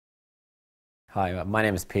Hi, my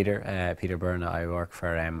name is Peter Byrne. I work for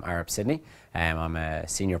Arup Sydney. I'm a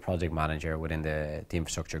senior project manager within the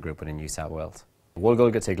infrastructure group within New South Wales.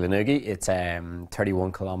 Woolgoolga to Glenugie, it's a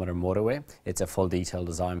 31-kilometre motorway. It's a full detailed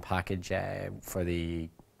design package for the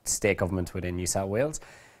state government within New South Wales.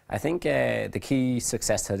 I think the key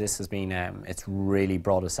success to this has been it's really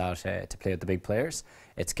brought us out to play with the big players.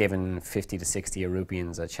 It's given 50 to 60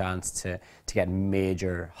 Arupians a chance to get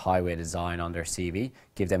major highway design on their CV,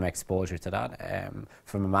 give them exposure to that.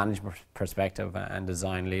 From a management perspective and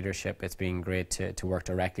design leadership, it's been great to work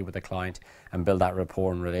directly with the client and build that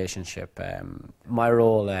rapport and relationship. My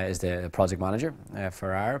role is the project manager for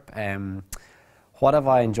Arup. What have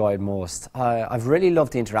I enjoyed most? I've really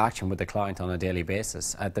loved the interaction with the client on a daily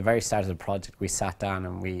basis. At the very start of the project, we sat down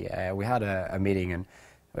and we had a meeting,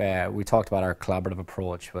 and we talked about our collaborative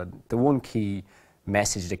approach. But the one key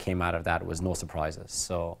message that came out of that was no surprises.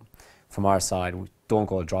 So from our side, we don't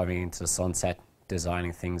go driving into the sunset,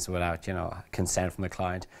 designing things without consent from the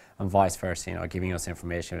client, and vice versa. Giving us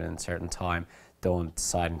information in a certain time, don't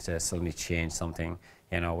deciding to suddenly change something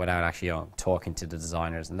without actually talking to the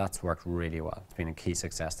designers, and that's worked really well. It's been a key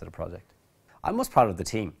success to the project. I'm most proud of the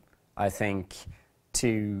team. I think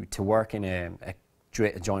to work in a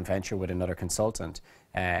joint venture with another consultant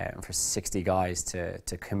for 60 guys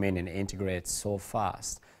to come in and integrate so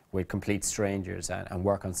fast with complete strangers and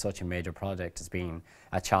work on such a major project has been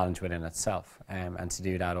a challenge within itself. And to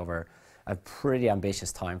do that over a pretty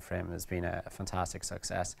ambitious time frame has been a fantastic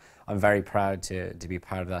success. I'm very proud to be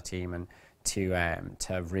part of that team and to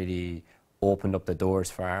have really opened up the doors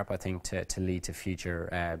for Arup, I think, to lead to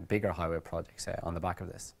future bigger highway projects on the back of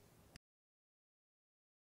this.